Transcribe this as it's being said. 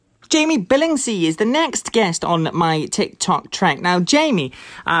Jamie Billingsley is the next guest on my TikTok track. Now, Jamie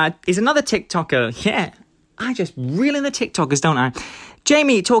is another TikToker. Yeah, I just reel in the TikTokers, don't I?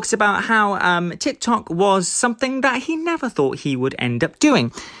 Jamie talks about how TikTok was something that he never thought he would end up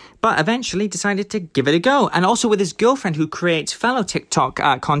doing, but eventually decided to give it a go. And also with his girlfriend, who creates fellow TikTok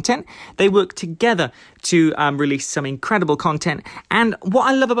content, they work together to release some incredible content. And what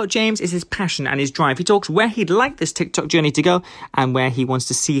I love about James is his passion and his drive. He talks where he'd like this TikTok journey to go and where he wants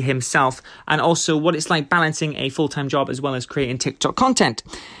to see himself, and also what it's like balancing a full-time job as well as creating TikTok content.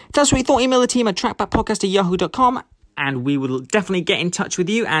 That's what we thought. Email the team at trackbackpodcast@yahoo.com, and we will definitely get in touch with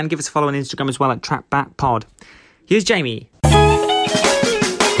you, and give us a follow on Instagram as well at trackbackpod. Here's Jamie.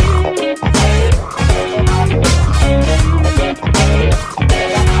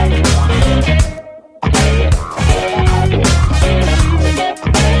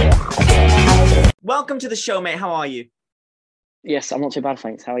 Welcome to the show, mate. How are you? Yes, I'm not too bad,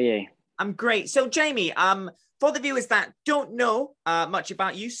 thanks. How are you? I'm great. So, Jamie, for the viewers that don't know much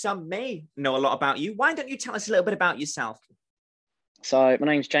about you, some may know a lot about you. Why don't you tell us a little bit about yourself? So, my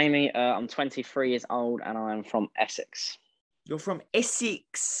name's Jamie. I'm 23 years old and I'm from Essex. You're from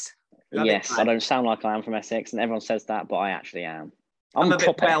Essex? Yes, I don't sound like I am from Essex, and everyone says that, but I actually am. I'm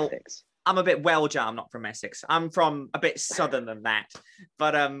proper Essex. I'm a bit Welsh. I'm not from Essex. I'm from a bit southern than that.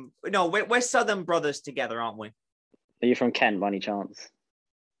 But no, we're southern brothers together, aren't we? Are you from Kent by any chance?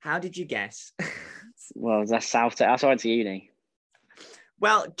 How did you guess? Well, that's south. That's why I went to uni.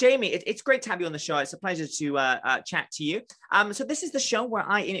 Well, Jamie, it's great to have you on the show. It's a pleasure to chat to you. So this is the show where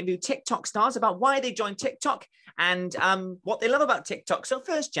I interview TikTok stars about why they joined TikTok and what they love about TikTok. So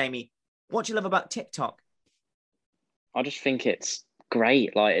first, Jamie, what do you love about TikTok? I just think it's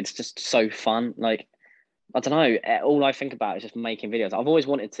great. Like, it's just so fun. Like, I don't know. All I think about is just making videos. I've always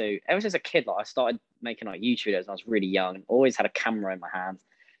wanted to, ever since a kid, like I started making like YouTube videos when I was really young, always had a camera in my hand.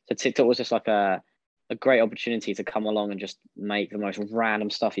 So TikTok was just like a great opportunity to come along and just make the most random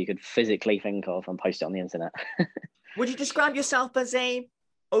stuff you could physically think of and post it on the internet. Would you describe yourself as a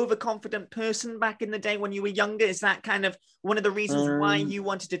overconfident person back in the day when you were younger? Is that kind of one of the reasons why you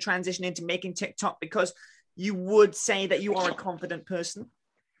wanted to transition into making TikTok? Because you would say that you are a confident person?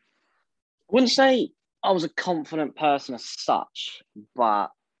 I wouldn't say I was a confident person as such, but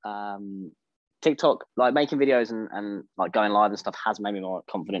TikTok, like making videos and like going live and stuff, has made me more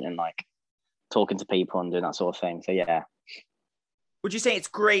confident in like talking to people and doing that sort of thing. So yeah. Would you say it's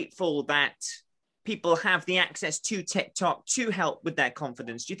grateful that people have the access to TikTok to help with their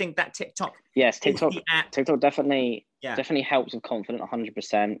confidence? Do you think that TikTok? Yes, TikTok definitely helps with confidence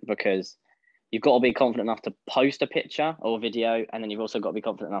 100%, because you've got to be confident enough to post a picture or a video, and then you've also got to be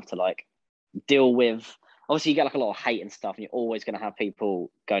confident enough to like deal with. Obviously, you get like a lot of hate and stuff, and you're always going to have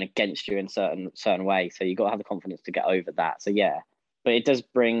people going against you in certain ways. So you've got to have the confidence to get over that. So yeah, but it does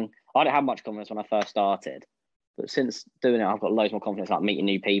bring. I didn't have much confidence when I first started, but since doing it, I've got loads more confidence, like meeting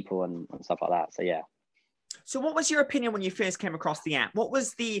new people and stuff like that. So yeah. So what was your opinion when you first came across the app? What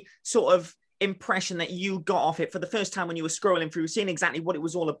was the sort of impression that you got off it for the first time when you were scrolling through, seeing exactly what it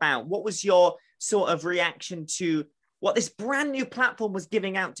was all about? What was your sort of reaction to what this brand new platform was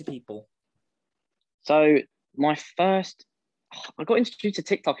giving out to people? So I got introduced to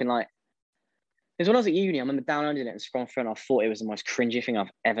TikTok in like, it was when I was at uni. I remember downloading it and scrolling through, and I thought it was the most cringy thing I've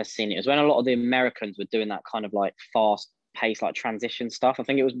ever seen. It was when a lot of the Americans were doing that kind of like fast paced, like transition stuff. I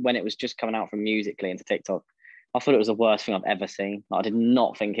think it was when it was just coming out from Musical.ly into TikTok. I thought it was the worst thing I've ever seen. Like, I did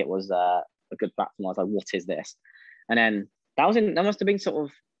not think it was a good platform. I was like, what is this? And then that must have been sort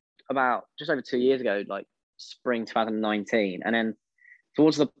of about just over 2 years ago, like spring 2019. And then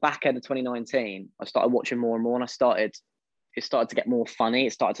towards the back end of 2019, I started watching more and more, and it started to get more funny.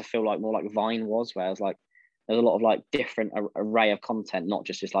 It started to feel like more like Vine was, where I was like, there's a lot of like different array of content, not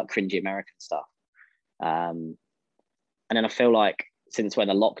just like cringy American stuff. And then I feel like since when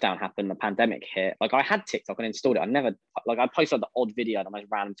the lockdown happened, the pandemic hit, like I had TikTok and installed it. I posted the odd video, the most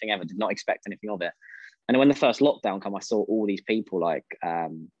random thing ever, did not expect anything of it. And then when the first lockdown came, I saw all these people like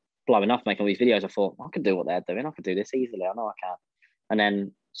blowing up, making all these videos. I thought, I could do what they're doing. I could do this easily. I know I can. And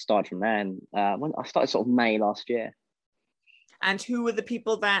then started from there. And when I started sort of May last year. And who were the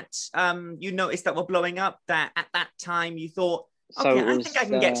people that you noticed that were blowing up that at that time you thought, okay, I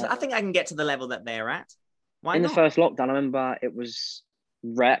think I can get to the level that they're at? Why not? The first lockdown, I remember it was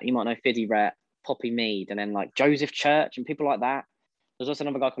Rhett, you might know Fiddy Rhett, Poppy Mead, and then like Joseph Church and people like that. There's also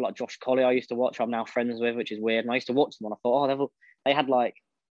another guy called like Josh Colley I used to watch, I'm now friends with, which is weird. And I used to watch them and I thought, they had like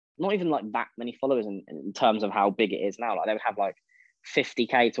not even like that many followers in terms of how big it is now. Like they would have like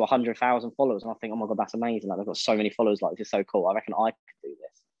 50k to 100,000 followers, and I think, oh my god, that's amazing. Like they've got so many followers, like this is so cool. I reckon I could do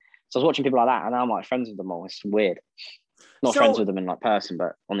this. So I was watching people like that, and now I'm like friends with them all. It's weird. Not friends So, with them in like person,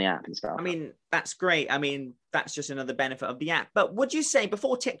 but on the app and stuff. I mean, that's great. I mean, that's just another benefit of the app. But would you say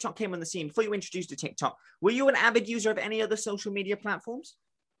before TikTok came on the scene, before you were introduced to TikTok, were you an avid user of any other social media platforms?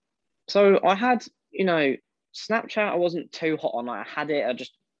 So I had, Snapchat. I wasn't too hot on. Like I had it. I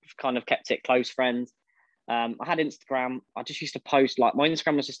just kind of kept it close friends. I had Instagram. I just used to post like my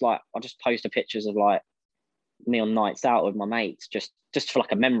Instagram was just like I just posted pictures of like me on nights out with my mates, just for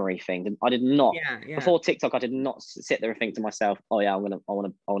like a memory thing. And I did not before TikTok. I did not sit there and think to myself, "Oh yeah, I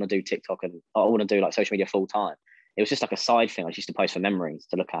want to do TikTok and I want to do like social media full time." It was just like a side thing. I just used to post for memories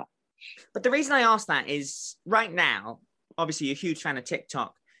to look at. But the reason I ask that is right now, obviously, you're a huge fan of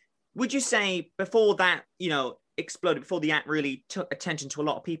TikTok. Would you say before that, exploded, before the app really took attention to a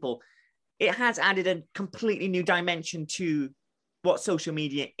lot of people, it has added a completely new dimension to what social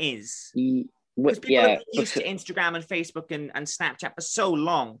media is? Because people have been used to Instagram and Facebook and Snapchat for so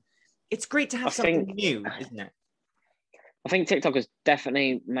long. It's great to have something new, isn't it? I think TikTok has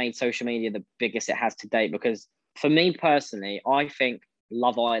definitely made social media the biggest it has to date because for me personally, I think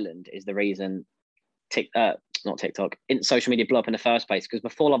Love Island is the reason not TikTok, in social media blew up in the first place. Because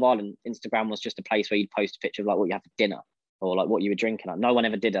before Love Island, Instagram was just a place where you'd post a picture of like what you had for dinner or like what you were drinking. Like, no one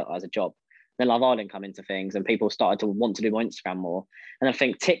ever did it as a job. Then Love Island come into things and people started to want to do more Instagram more. And I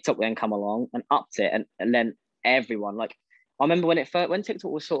think TikTok then come along and upped it. And then everyone, like, I remember when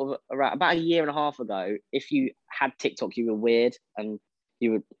TikTok was sort of around about a year and a half ago, if you had TikTok, you were weird and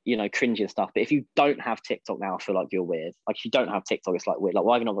you would, cringy and stuff. But if you don't have TikTok now, I feel like you're weird. Like if you don't have TikTok, it's like weird. Like,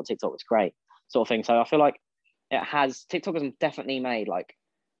 why have you not got TikTok? It's great, sort of thing. So I feel like TikTok has definitely made like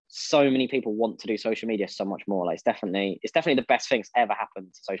so many people want to do social media so much more. Like it's definitely the best thing that's ever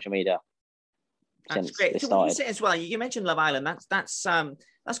happened to social media. That's great. So what you say as well, you mentioned Love Island.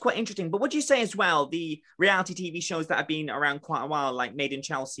 That's quite interesting. But what do you say as well, the reality TV shows that have been around quite a while, like Made in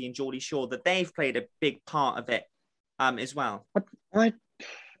Chelsea and Geordie Shore, that they've played a big part of it as well? I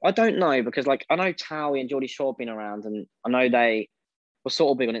don't know because like I know Towie and Geordie Shore have been around and I know they were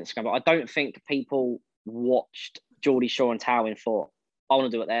sort of big on Instagram, but I don't think people watched Geordie Shore and Towie and thought, I want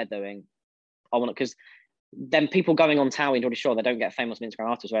to do what they're doing. I want to, because then people going on Towie and Geordie Shore, they don't get famous on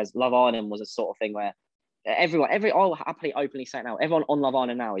Instagram afterwards. Whereas Love Island was a sort of thing where I'll happily openly say it now, everyone on Love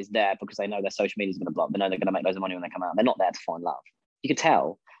Island now is there because they know their social media is going to blow up. They know they're going to make loads of money when they come out. They're not there to find love. You can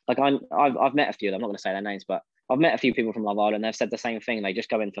tell. Like I've met a few of them. I'm not going to say their names, but I've met a few people from Love Island. They've said the same thing. They just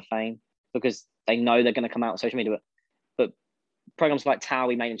go in for fame because they know they're going to come out on social media. But programs like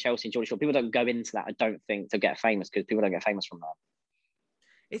Towie, Made in Chelsea, and Geordie Shore, people don't go into that, I don't think, to get famous because people don't get famous from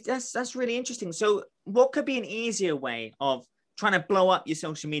that. That's really interesting. So what could be an easier way of trying to blow up your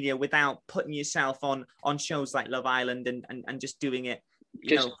social media without putting yourself on shows like Love Island and just doing it,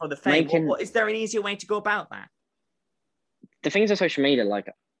 for the fame? Is there an easier way to go about that? The things of social media, like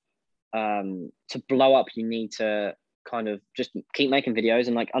to blow up, you need to kind of just keep making videos.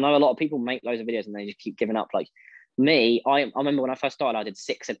 And like I know a lot of people make loads of videos and they just keep giving up. Like me, I remember when I first started, I did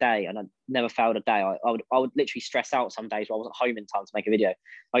 6 a day and I never failed a day. I would literally stress out some days where I wasn't home in time to make a video.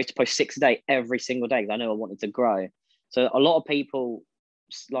 I used to post 6 a day every single day because I knew I wanted to grow. So a lot of people,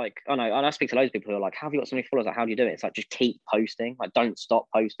 like, I know, and I speak to loads of people who are like, how have you got so many followers? Like, how do you do it? It's like, just keep posting. Like, don't stop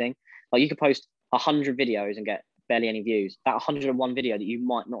posting. Like, you could post 100 videos and get barely any views. That 101 video that you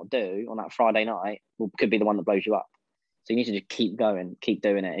might not do on that Friday night could be the one that blows you up. So you need to just keep going, keep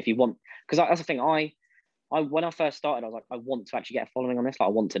doing it. If you want, because that's the thing, I when I first started, I was like, I want to actually get a following on this. Like,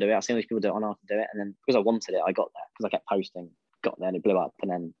 I want to do it. I've seen these people do it, I know how to do it. And then because I wanted it, I got there because I kept posting, got there and it blew up.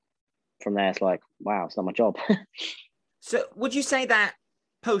 And then from there, it's like, wow, it's not my job. So would you say that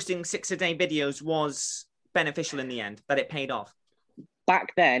posting 6 a day videos was beneficial in the end, that it paid off?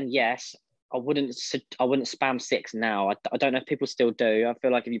 Back then, yes. I wouldn't spam 6 now. I don't know if people still do. I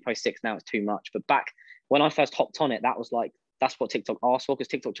feel like if you post 6 now, it's too much. But back when I first hopped on it, that's what TikTok asked for because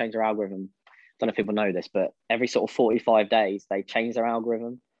TikTok changed their algorithm. I don't know if people know this, but every sort of 45 days, they change their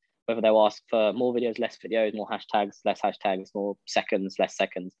algorithm. Whether they'll ask for more videos, less videos, more hashtags, less hashtags, more seconds, less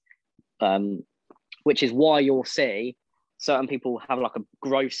seconds. Which is why you'll see certain people have like a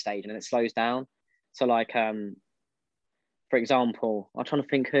growth stage and then it slows down. So like, for example, I'm trying to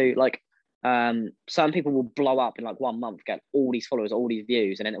think who, like, certain people will blow up in like 1 month, get all these followers, all these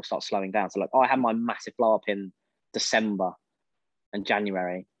views, and then it'll start slowing down. So like, I had my massive blow up in December and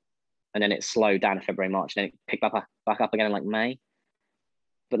January, and then it slowed down in February, March, and then it picked back up again in like May.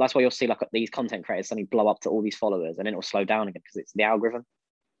 But that's why you'll see like these content creators suddenly blow up to all these followers, and then it'll slow down again because it's the algorithm.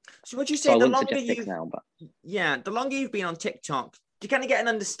 So would you say the longer the longer you've been on TikTok, you kind of get an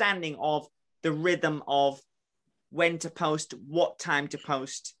understanding of the rhythm of when to post, what time to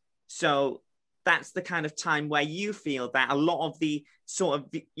post. So that's the kind of time where you feel that a lot of the sort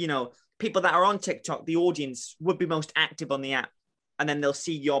of, people that are on TikTok, the audience would be most active on the app, and then they'll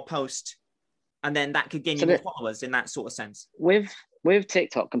see your post, and then that could gain you more followers in that sort of sense. With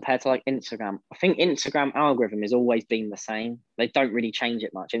TikTok compared to like Instagram, I think Instagram algorithm has always been the same. They don't really change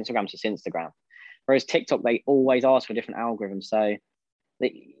it much. Instagram's just Instagram. Whereas TikTok, they always ask for different algorithms. So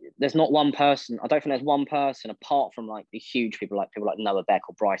there's not one person. I don't think there's one person apart from like the huge people like Noah Beck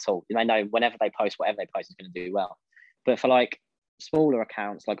or Bryce Hall. They know whenever they post, whatever they post is going to do well. But for like smaller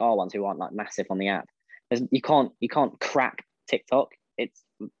accounts like our ones who aren't like massive on the app, you can't crack TikTok. It's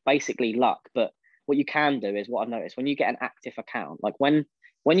basically luck. But what you can do is what I've noticed when you get an active account, like when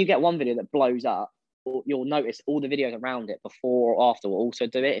you get one video that blows up, you'll notice all the videos around it before or after will also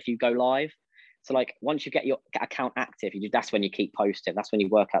do it if you go live. So like once you get your account active, that's when you keep posting. That's when you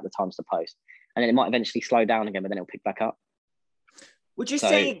work out the times to post, and then it might eventually slow down again, but then it'll pick back up. Would you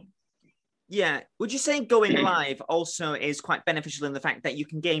say going live also is quite beneficial in the fact that you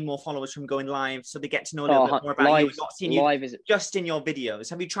can gain more followers from going live, so they get to know a little bit more about you, not seeing you just in your videos?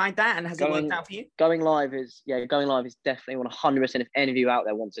 Have you tried that, and has it worked out for you? Going live is definitely 100%. If any of you out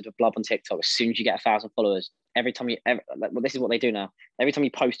there wanted to blow up on TikTok, as soon as you get 1,000 followers, this is what they do now. Every time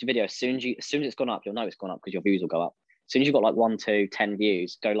you post a video, as soon as it's gone up, you'll know it's gone up because your views will go up. As soon as you've got like 1, 2, 10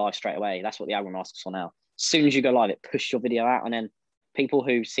 views, go live straight away. That's what the algorithm asks for now. As soon as you go live, it pushes your video out, and then people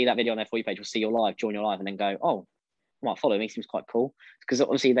who see that video on their For You page will see your live, join your live, and then go, oh, I might follow him. He seems quite cool. Because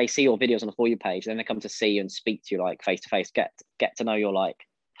obviously they see your videos on the For You page, then they come to see you and speak to you like face to face, get to know your like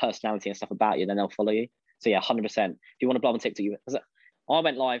personality and stuff about you, then they'll follow you. So yeah, 100%. If you want to blow on TikTok, I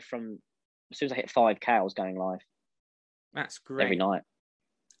went live from as soon as I hit 5K, I was going live. That's great. Every night.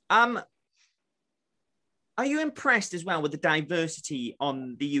 Are you impressed as well with the diversity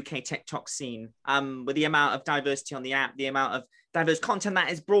on the UK TikTok scene? With the amount of diversity on the app, the amount of diverse content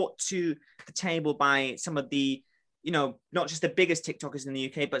that is brought to the table by some of the, not just the biggest TikTokers in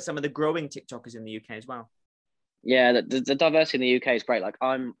the UK, but some of the growing TikTokers in the UK as well. Yeah, the diversity in the UK is great. Like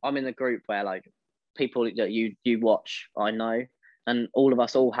I'm in the group where like people that you watch, I know, and all of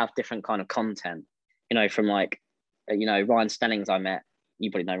us all have different kind of content. From like, Ryan Stennings I met. You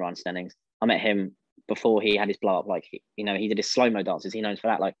probably know Ryan Stennings. I met him before he had his blow up. Like, he did his slow-mo dances. He knows for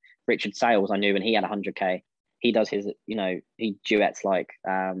that. Like Richard Sales, I knew when he had 100K. He does his, he duets like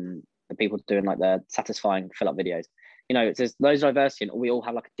the people doing like the satisfying fill-up videos. There's loads of diversity, and we all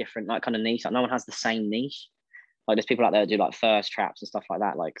have like a different like kind of niche. Like no one has the same niche. Like there's people out there that do like thirst traps and stuff like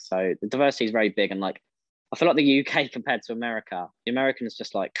that. Like, so the diversity is very big. And like, I feel like the UK compared to America, the Americans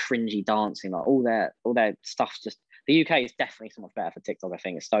just like cringy dancing, like all their stuff's just, the UK is definitely so much better for TikTok. I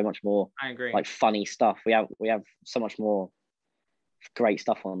think it's so much more, I agree, like funny stuff. We have so much more great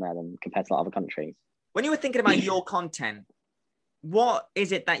stuff on there than compared to like other countries. When you were thinking about your content, what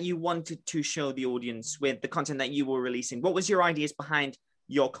is it that you wanted to show the audience with the content that you were releasing? What was your ideas behind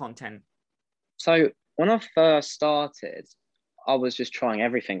your content? So when I first started, I was just trying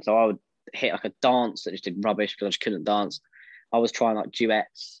everything. So I would hit like a dance that just did rubbish because I just couldn't dance. I was trying like duetting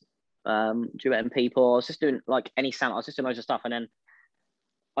people. I was just doing like any sound. I was just doing loads of stuff. And then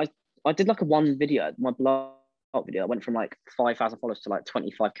I did like one video, my blow up video. I went from like 5,000 followers to like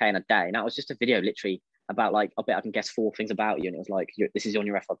 25K in a day. And that was just a video literally about like, I bet I can guess 4 things about you. And it was like, this is on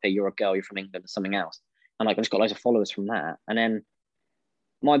your FYP, you're a girl, you're from England, or something else. And like, I just got loads of followers from that. And then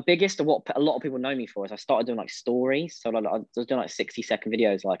my biggest, of what a lot of people know me for, is I started doing like stories. So like, I was doing like 60-second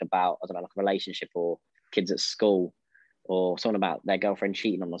videos, like about, I don't know, like a relationship or kids at school or something about their girlfriend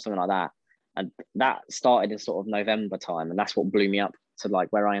cheating on them or something like that. And that started in sort of November time. And that's what blew me up to like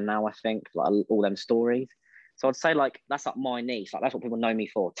where I am now, I think, like all them stories. So I'd say like, that's like my niche. Like that's what people know me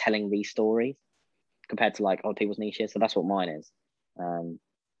for, telling these stories compared to like other people's niches. So that's what mine is. So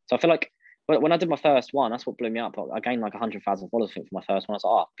I feel like when I did my first one, that's what blew me up. I gained like 100,000 followers, I think, for my first one. I was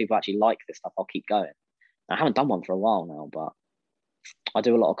like, oh, people actually like this stuff. I'll keep going. I haven't done one for a while now, but I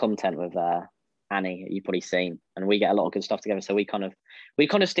do a lot of content with Annie, you've probably seen, and we get a lot of good stuff together. So we kind of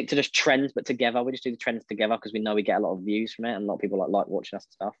stick to just trends, but together. We just do the trends together because we know we get a lot of views from it, and a lot of people like watching us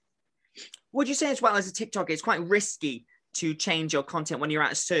and stuff. Would you say as well, as a TikToker, it's quite risky to change your content when you're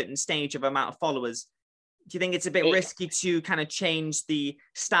at a certain stage of amount of followers? Do you think it's a bit risky to kind of change the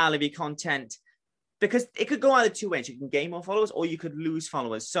style of your content? Because it could go either two ways. You can gain more followers or you could lose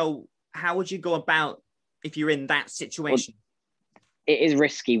followers. So how would you go about if you're in that situation? Well, it is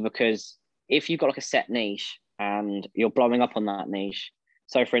risky because if you've got like a set niche and you're blowing up on that niche.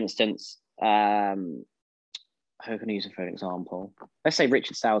 So for instance, who can I use for an example? Let's say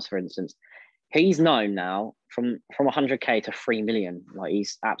Richard Sales, for instance. He's known now from 100K to 3 million. Like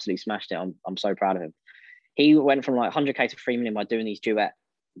he's absolutely smashed it. I'm so proud of him. He went from like 100K to 3 million by doing these duets,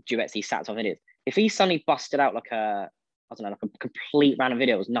 these sats on videos. If he suddenly busted out like a I don't know, like a complete random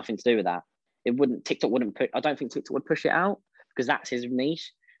video, it was nothing to do with that. TikTok wouldn't put, I don't think TikTok would push it out because that's his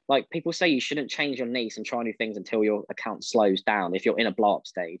niche. Like people say you shouldn't change your niche and try new things until your account slows down if you're in a blow up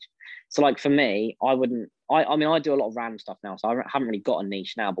stage. So like for me, I wouldn't, I mean, I do a lot of random stuff now, so I haven't really got a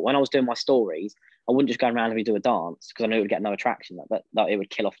niche now, but when I was doing my stories, I wouldn't just go and randomly do a dance because I knew it would get no attraction, that it would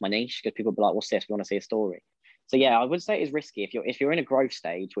kill off my niche because people would be like, what's this? We want to see a story. So yeah, I would say it is risky if you're in a growth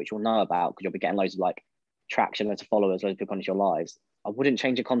stage, which you'll know about because you'll be getting loads of like traction, loads of followers, loads of people into your lives. I wouldn't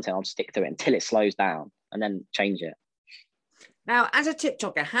change your content. I'd stick to it until it slows down and then change it. Now, as a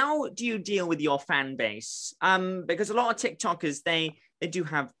TikToker, how do you deal with your fan base? Because a lot of TikTokers, they do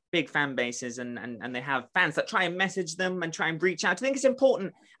have big fan bases and they have fans that try and message them and try and reach out. I think it's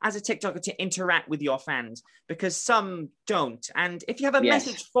important as a TikToker to interact with your fans because some don't. And if you have a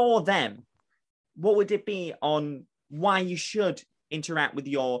message for them, what would it be on why you should interact with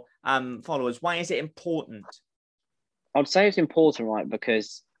your followers? Why is it important? I'd say it's important, right?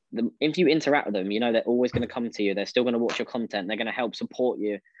 Because if you interact with them, you know, they're always going to come to you. They're still going to watch your content. They're going to help support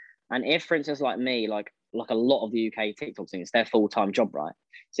you. And if, for instance, like me, like a lot of the UK TikTok thing, it's their full-time job, right?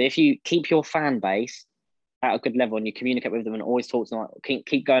 So if you keep your fan base at a good level and you communicate with them and always talk to them, like,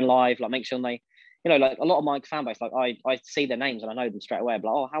 keep going live, like make sure they, you know, like a lot of my fan base, like I see their names and I know them straight away.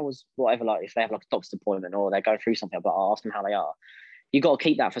 But like, oh, how was whatever, like if they have like a doctor's appointment or they're going through something, but I'll ask them how they are. You got to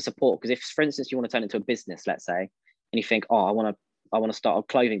keep that for support because if, for instance, you want to turn it into a business, let's say, and you think, oh, I want to start a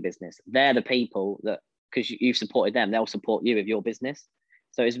clothing business. They're the people that, because you've supported them, they'll support you with your business.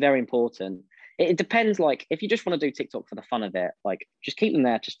 So it's very important. It depends, like, if you just want to do TikTok for the fun of it, like, just keep them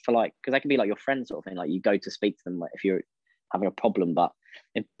there just for, like, because they can be, like, your friends sort of thing. Like, you go to speak to them, like, if you're having a problem. But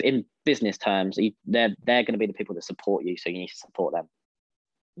in business terms, they're going to be the people that support you, so you need to support them.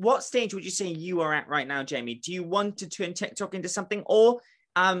 What stage would you say you are at right now, Jamie? Do you want to turn TikTok into something, or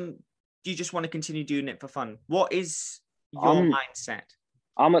do you just want to continue doing it for fun? What is your mindset?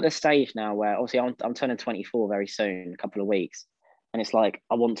 I'm at the stage now where obviously I'm turning 24 very soon, a couple of weeks. And it's like,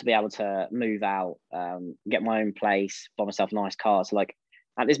 I want to be able to move out, get my own place, buy myself a nice car. So like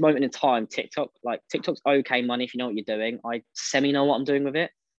at this moment in time, TikTok's okay money if you know what you're doing. I semi know what I'm doing with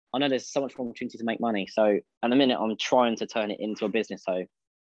it. I know there's so much opportunity to make money. So at the minute I'm trying to turn it into a business. So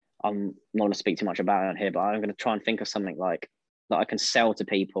I'm not going to speak too much about it on here, but I'm going to try and think of something like that I can sell to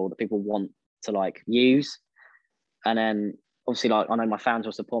people that people want to like use. And then obviously like I know my fans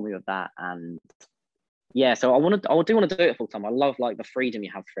will support me with that. And yeah, so I do want to do it full time. I love like the freedom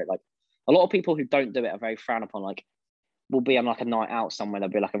you have for it. Like a lot of people who don't do it are very frowned upon. Like we'll be on like a night out somewhere,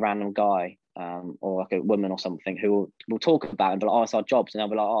 there'll be like a random guy or like a woman or something who will talk about it and be like, oh, it's our jobs. And they'll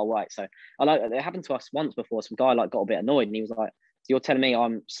be like, oh, right. So I like it happened to us once before. Some guy like got a bit annoyed and he was like, so you're telling me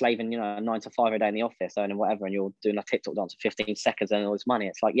I'm slaving, 9 to 5 a day in the office earning whatever, and you're doing a TikTok dance for 15 seconds and all this money.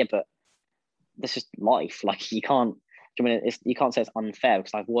 It's like, yeah, but this is life. Like you can't. I mean, you can't say it's unfair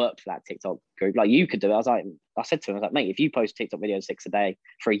because I've worked for that TikTok group. Like you could do it. I said to him, I was like, mate, if you post TikTok videos 6 a day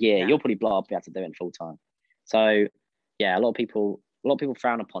for a year, you'll probably blow up, be able to do it full time. So yeah, a lot of people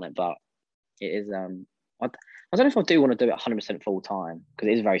frown upon it, but it is. I don't know if I do want to do it 100% full time because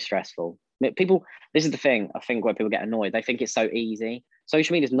it is very stressful. I mean, this is the thing. I think where people get annoyed, they think it's so easy.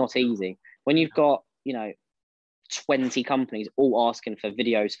 Social media is not easy. When you've got 20 companies all asking for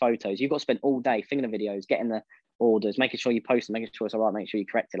videos, photos, you've got to spend all day thinking of videos, getting the orders, making sure you post them, making sure it's all right, make sure you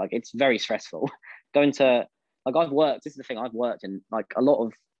correct it. Like it's very stressful. Going to this is the thing, I've worked in like a lot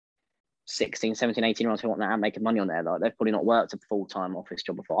of 16, 17, 18-year-olds who want that and making money on there. Like they've probably not worked a full-time office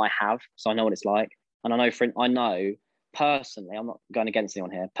job before. I have, so I know what it's like. And I know personally, I'm not going against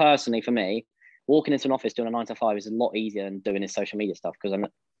anyone here. Personally, for me, walking into an office doing a 9 to 5 is a lot easier than doing this social media stuff because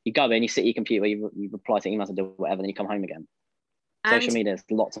you go in, you sit at your computer, you reply to emails and do whatever, then you come home again. Social media is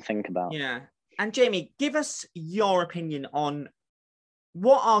a lot to think about. Yeah. And Jamie, give us your opinion on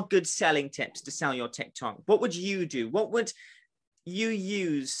what are good selling tips to sell your TikTok? What would you do? What would you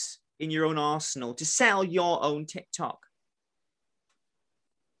use in your own arsenal to sell your own TikTok?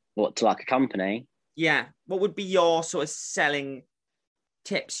 What, to like a company? Yeah. What would be your sort of selling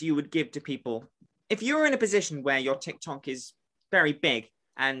tips you would give to people? If you're in a position where your TikTok is very big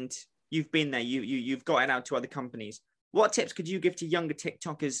and you've been there, you've got it out to other companies, what tips could you give to younger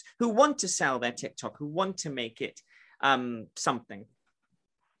TikTokers who want to sell their TikTok, who want to make it something?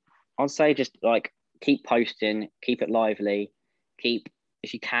 I'd say just like keep posting, keep it lively,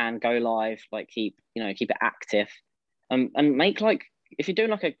 if you can go live, like keep it active, and make like if you're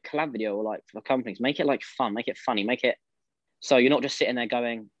doing like a collab video or like for companies, make it like fun, make it funny, make it so you're not just sitting there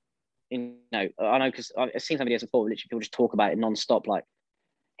going, I know because I've seen some videos before, literally people just talk about it non-stop, like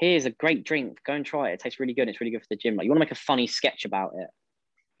here's a great drink, go and try it. It tastes really good. It's really good for the gym. Like you want to make a funny sketch about it,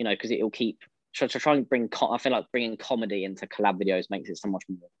 because it'll keep try and bring. I feel like bringing comedy into collab videos makes it so much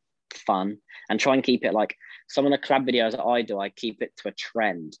more fun, and try and keep it like some of the collab videos that I do. I keep it to a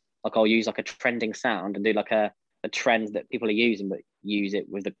trend. Like I'll use like a trending sound and do like a trend that people are using, but use it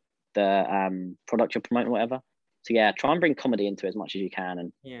with the product you're promoting, or whatever. So yeah, try and bring comedy into it as much as you can,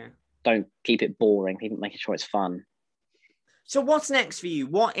 and don't keep it boring. Keep making sure it's fun. So what's next for you?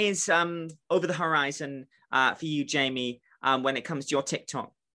 What is over the horizon for you, Jamie, when it comes to your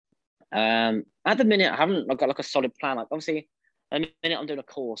TikTok? At the minute, I haven't got like a solid plan. Like obviously, at the minute I'm doing a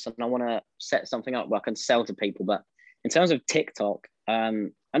course and I want to set something up where I can sell to people. But in terms of TikTok, at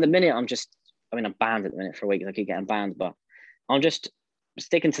the minute I'm banned at the minute for a week. I keep getting banned, but I'm just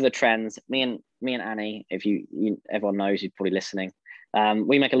sticking to the trends. Me and Annie, if everyone knows, who's probably listening.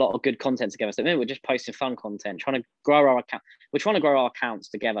 We make a lot of good content together. So we're just posting fun content, trying to grow our account. We're trying to grow our accounts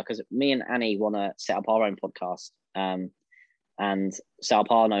together because me and Annie want to set up our own podcast and set up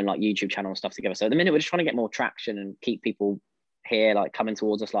our own like YouTube channel and stuff together. So at the minute, we're just trying to get more traction and keep people here, like coming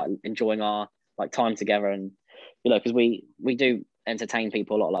towards us, like enjoying our like time together. And because we do entertain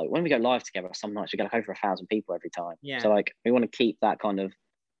people a lot. Like when we go live together, some nights we get like over 1,000 people every time. Yeah. So like we want to keep that kind of.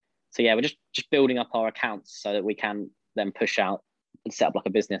 So yeah, we're just building up our accounts so that we can then push out and set up like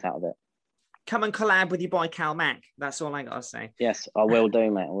a business out of it. Come and collab with your boy Cal Mack. That's all I gotta say. Yes, I will do,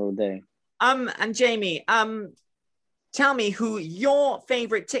 mate. I will do. And Jamie, tell me who your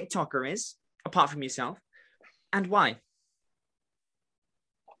favorite TikToker is, apart from yourself, and why.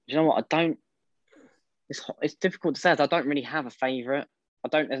 You know what? It's difficult to say. I don't really have a favorite.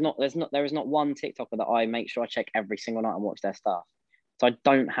 There is not one TikToker that I make sure I check every single night and watch their stuff. So I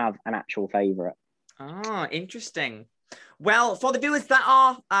don't have an actual favorite. Ah, interesting. Well, for the viewers that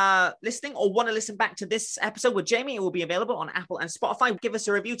are listening or want to listen back to this episode with Jamie, it will be available on Apple and Spotify. Give us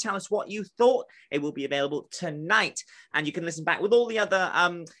a review. Tell us what you thought. It will be available tonight. And you can listen back with all the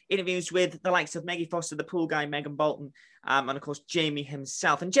other interviews with the likes of Maggie Foster, the pool guy, Megan Bolton, and of course, Jamie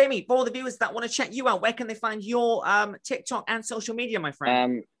himself. And Jamie, for the viewers that want to check you out, where can they find your TikTok and social media, my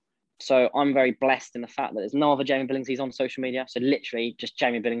friend? So I'm very blessed in the fact that there's no other Jamie Billingsley on social media. So literally just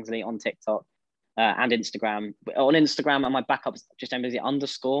Jamie Billingsley on TikTok. And Instagram. On Instagram, and my backup's just Jamie Billingsley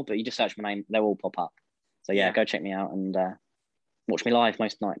 _ but you just search my name, they'll all pop up. So yeah, go check me out and watch me live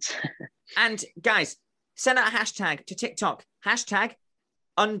most nights. And guys, send out a hashtag to TikTok. Hashtag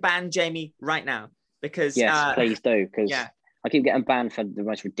unban Jamie right now. Because yes, please do, because I keep getting banned for the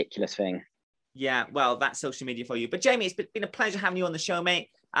most ridiculous thing. Yeah, well, that's social media for you. But Jamie, it's been a pleasure having you on the show, mate.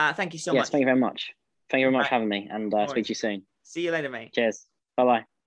 Thank you so much. Yes, thank you very much. Thank you very much for having me, and speak to you soon. See you later, mate. Cheers. Bye-bye.